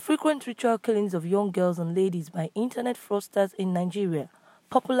Frequent ritual killings of young girls and ladies by internet fraudsters in Nigeria,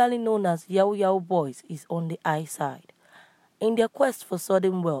 popularly known as Yahoo Yahoo boys, is on the high side. In their quest for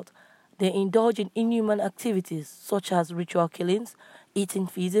sudden wealth, they indulge in inhuman activities such as ritual killings, eating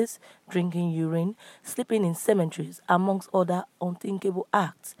feces, drinking urine, sleeping in cemeteries, amongst other unthinkable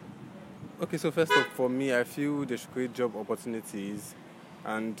acts. Okay, so first off, for me, I feel they should create job opportunities.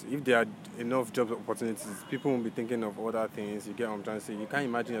 And if there are enough job opportunities, people won't be thinking of other things. You get what I'm trying to say? You can't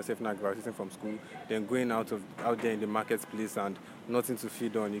imagine yourself now graduating from school, then going out there in the marketplace and nothing to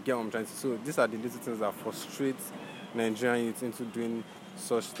feed on. You get what I'm trying to say? So these are the little things that frustrate Nigerian youth into doing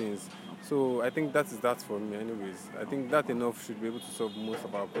such things. So I think that is that for me anyways. I think that enough should be able to solve most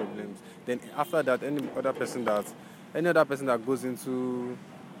of our problems. Then after that, any other person that goes into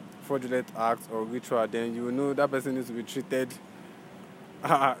fraudulent acts or ritual, then you will know that person needs to be treated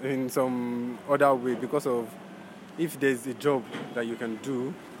in some other way, because of if there's a job that you can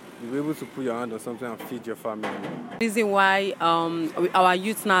do, you'll be able to put your hand on something and feed your family. The reason why our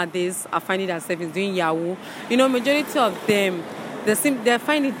youth nowadays are finding themselves doing Yahoo, majority of them, they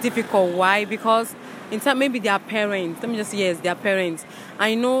find it difficult. Why? Because in time maybe their parents, their parents.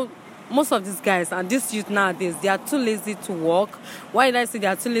 I know most of these guys and these youth nowadays, they are too lazy to work. Why did I say they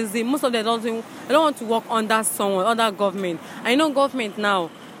are too lazy? Most of them don't want to work under someone, under government. I know government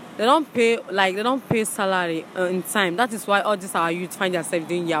now, they don't pay salary in time. That is why all these our youth find themselves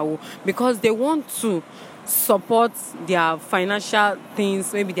doing Yahoo, because they want to support their financial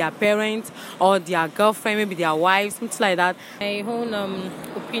things, maybe their parents or their girlfriend, maybe their wives, something like that. My own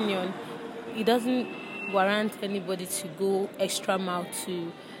opinion, it doesn't warrant anybody to go extra mile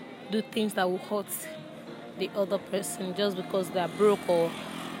to do things that will hurt the other person just because they're broke or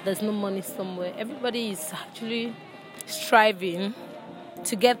there's no money somewhere. Everybody is actually striving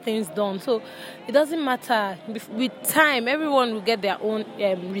to get things done. So it doesn't matter. With time, everyone will get their own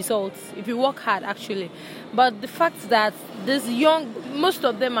results if you work hard, actually. But the fact that most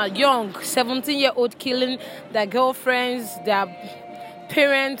of them are young, 17-year-old killing their girlfriends, their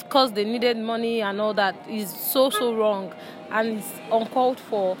parents because they needed money and all that is so wrong, and it's uncalled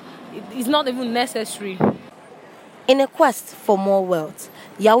for. It's not even necessary. In a quest for more wealth,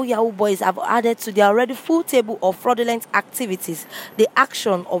 Yahoo Yahoo boys have added to their already full table of fraudulent activities the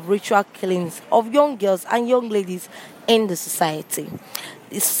action of ritual killings of young girls and young ladies in the society.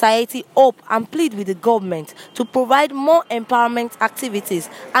 The society hope and plead with the government to provide more empowerment activities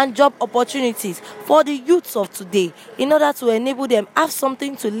and job opportunities for the youths of today in order to enable them have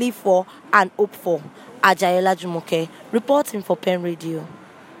something to live for and hope for. Ajayi Olajumoke, reporting for penradio.